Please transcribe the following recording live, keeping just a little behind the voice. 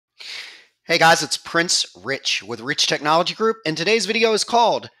Hey guys, it's Prince Rich with Rich Technology Group, and today's video is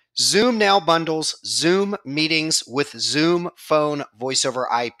called Zoom Now Bundles Zoom Meetings with Zoom Phone Voice over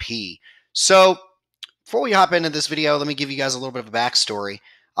IP. So before we hop into this video, let me give you guys a little bit of a backstory.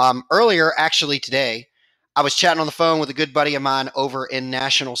 Earlier, actually today, I was chatting on the phone with a good buddy of mine over in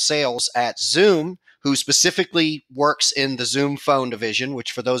national sales at Zoom, who specifically works in the Zoom Phone division,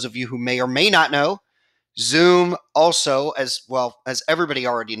 which for those of you who may or may not know, Zoom also, as well as everybody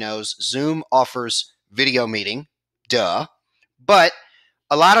already knows, Zoom offers video meeting, duh. But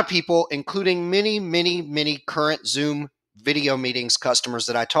a lot of people, including many current Zoom video meetings customers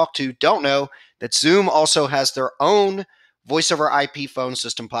that I talk to, don't know that Zoom also has their own voice over IP phone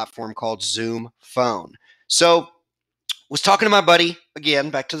system platform called Zoom Phone. So was talking to my buddy, again,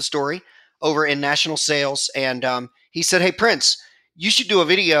 back to the story, over in national sales, and he said, hey, Prince, you should do a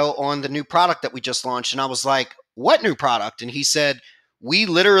video on the new product that we just launched. And I was like, what new product? And he said, we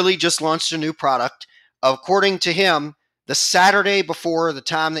literally just launched a new product, according to him, the Saturday before the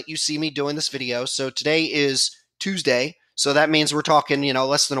time that you see me doing this video. So today is Tuesday. So that means we're talking,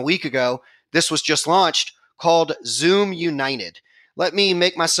 less than a week ago. This was just launched, called Zoom United. Let me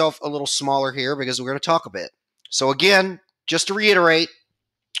make myself a little smaller here because we're going to talk a bit. So again, just to reiterate,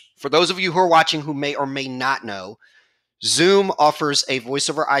 for those of you who are watching who may or may not know, Zoom offers a voice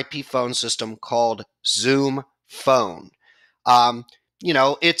over IP phone system called Zoom Phone.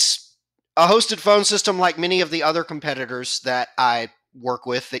 It's a hosted phone system like many of the other competitors that I work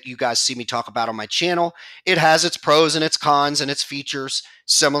with that you guys see me talk about on my channel. It has its pros and its cons and its features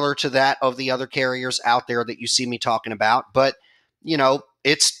similar to that of the other carriers out there that you see me talking about. But,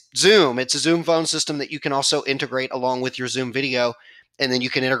 it's Zoom. It's a Zoom phone system that you can also integrate along with your Zoom video, and then you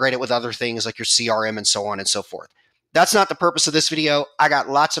can integrate it with other things like your CRM and so on and so forth. That's not the purpose of this video. I got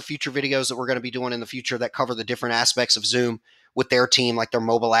lots of future videos that we're going to be doing in the future that cover the different aspects of Zoom with their team, like their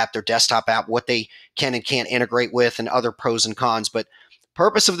mobile app, their desktop app, what they can and can't integrate with, and other pros and cons. But the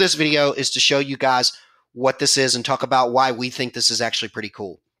purpose of this video is to show you guys what this is and talk about why we think this is actually pretty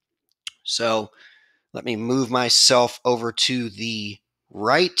cool. So let me move myself over to the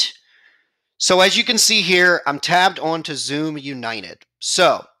right. So as you can see here, I'm tabbed onto Zoom United.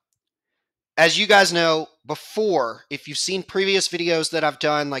 So as you guys know, before, if you've seen previous videos that I've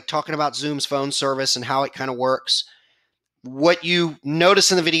done, like talking about Zoom's phone service and how it kind of works, what you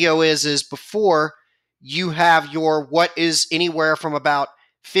notice in the video is before you have your what is anywhere from about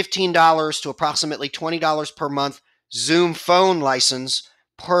 $15 to approximately $20 per month Zoom phone license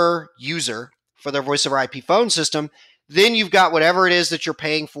per user for their voice over IP phone system. Then you've got whatever it is that you're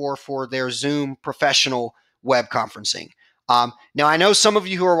paying for their Zoom professional web conferencing. Now, I know some of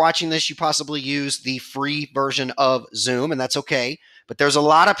you who are watching this, you possibly use the free version of Zoom, and that's okay. But there's a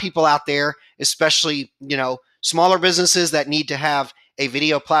lot of people out there, especially, smaller businesses that need to have a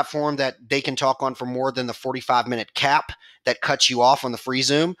video platform that they can talk on for more than the 45-minute cap that cuts you off on the free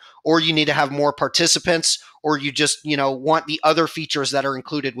Zoom, or you need to have more participants, or you just, want the other features that are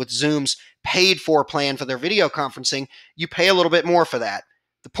included with Zoom's paid for plan for their video conferencing. You pay a little bit more for that.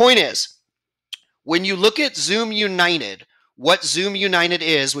 The point is, when you look at Zoom United, what Zoom United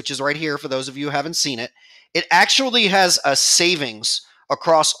is, which is right here for those of you who haven't seen it, it actually has a savings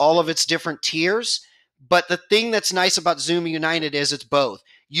across all of its different tiers. But the thing that's nice about Zoom United is it's both.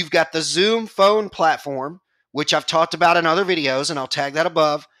 You've got the Zoom phone platform, which I've talked about in other videos, and I'll tag that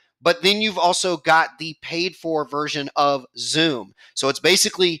above. But then you've also got the paid for version of Zoom. So it's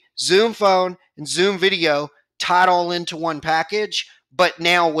basically Zoom phone and Zoom video tied all into one package, but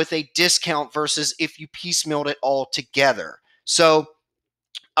now with a discount versus if you piecemealed it all together. So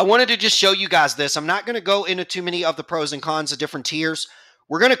I wanted to just show you guys this. I'm not going to go into too many of the pros and cons of different tiers.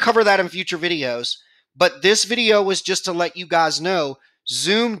 We're going to cover that in future videos. But this video was just to let you guys know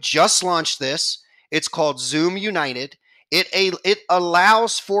Zoom just launched this. It's called Zoom United. It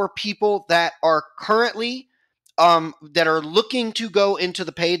allows for people that are currently that are looking to go into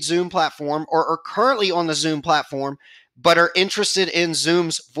the paid Zoom platform or are currently on the Zoom platform but are interested in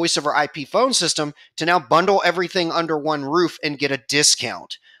Zoom's voice over IP phone system to now bundle everything under one roof and get a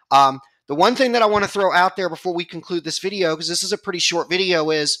discount. The one thing that I want to throw out there before we conclude this video, because this is a pretty short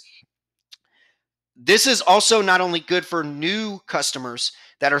video, is this is also not only good for new customers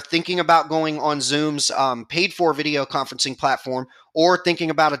that are thinking about going on Zoom's paid for video conferencing platform or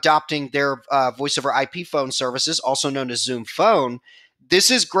thinking about adopting their voice over IP phone services, also known as Zoom Phone. This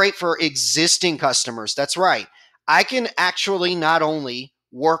is great for existing customers. That's right. I can actually not only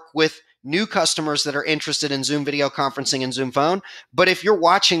work with new customers that are interested in Zoom video conferencing and Zoom Phone, but if you're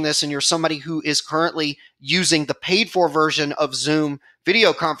watching this and you're somebody who is currently using the paid for version of Zoom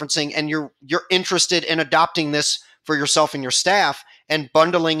video conferencing and you're interested in adopting this for yourself and your staff, and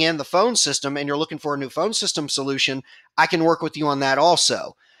bundling in the phone system and you're looking for a new phone system solution, I can work with you on that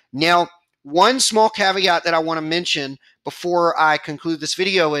also. Now, one small caveat that I want to mention before I conclude this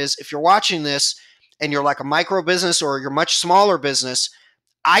video is if you're watching this and you're like a micro business or you're much smaller business,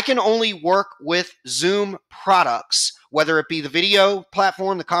 I can only work with Zoom products, whether it be the video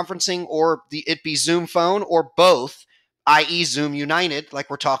platform, the conferencing, or it be Zoom Phone or both, i.e. Zoom United, like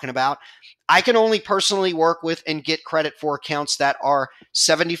we're talking about. I can only personally work with and get credit for accounts that are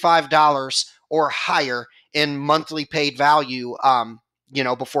 $75 or higher in monthly paid value,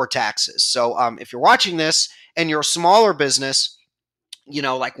 before taxes. So if you're watching this and you're a smaller business,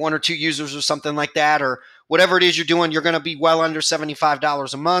 like 1 or 2 users or something like that, or whatever it is you're doing, you're going to be well under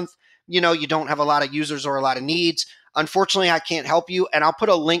 $75 a month. You don't have a lot of users or a lot of needs. Unfortunately, I can't help you, and I'll put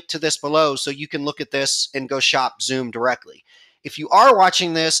a link to this below so you can look at this and go shop Zoom directly. If you are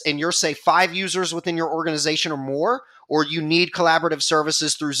watching this and you're, say, 5 users within your organization or more, or you need collaborative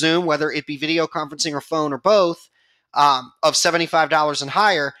services through Zoom, whether it be video conferencing or phone or both, of $75 and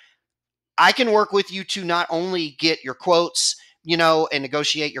higher, I can work with you to not only get your quotes, and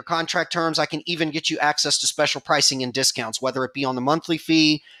negotiate your contract terms. I can even get you access to special pricing and discounts, whether it be on the monthly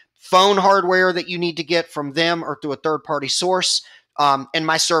fee, phone hardware that you need to get from them or through a third-party source. And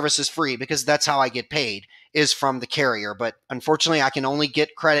my service is free because that's how I get paid, is from the carrier. But unfortunately, I can only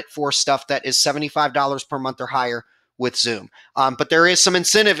get credit for stuff that is $75 per month or higher with Zoom. But there is some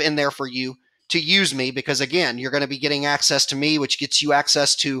incentive in there for you to use me because, again, you're going to be getting access to me, which gets you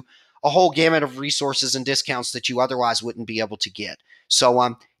access to a whole gamut of resources and discounts that you otherwise wouldn't be able to get.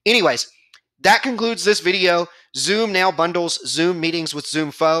 So anyways, that concludes this video. Zoom now bundles Zoom meetings with Zoom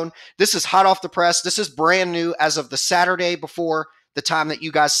Phone. This is hot off the press. This is brand new as of the Saturday before the time that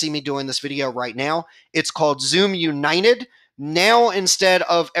you guys see me doing this video right now. It's called Zoom United. Now, instead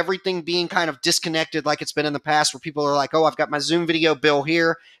of everything being kind of disconnected like it's been in the past where people are like, oh, I've got my Zoom video bill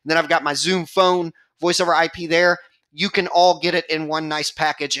here, and then I've got my Zoom Phone voice over IP there, you can all get it in one nice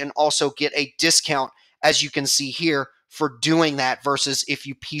package and also get a discount, as you can see here, for doing that versus if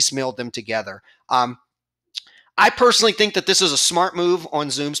you piecemealed them together. I personally think that this is a smart move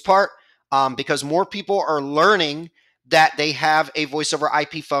on Zoom's part because more people are learning that they have a voice over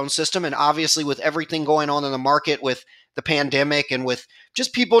IP phone system. And obviously with everything going on in the market with the pandemic and with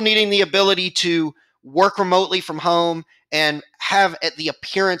just people needing the ability to work remotely from home and have the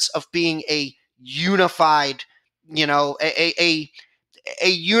appearance of being a unified a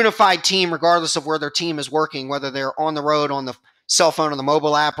unified team, regardless of where their team is working, whether they're on the road, on the cell phone, on the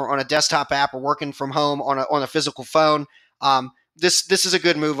mobile app, or on a desktop app, or working from home on a physical phone. This is a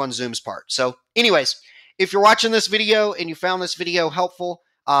good move on Zoom's part. So anyways, if you're watching this video and you found this video helpful,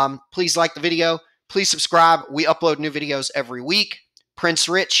 please like the video. Please subscribe. We upload new videos every week. Prince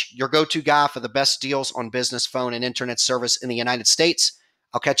Rich, your go-to guy for the best deals on business, phone, and internet service in the United States.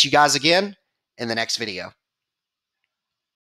 I'll catch you guys again in the next video.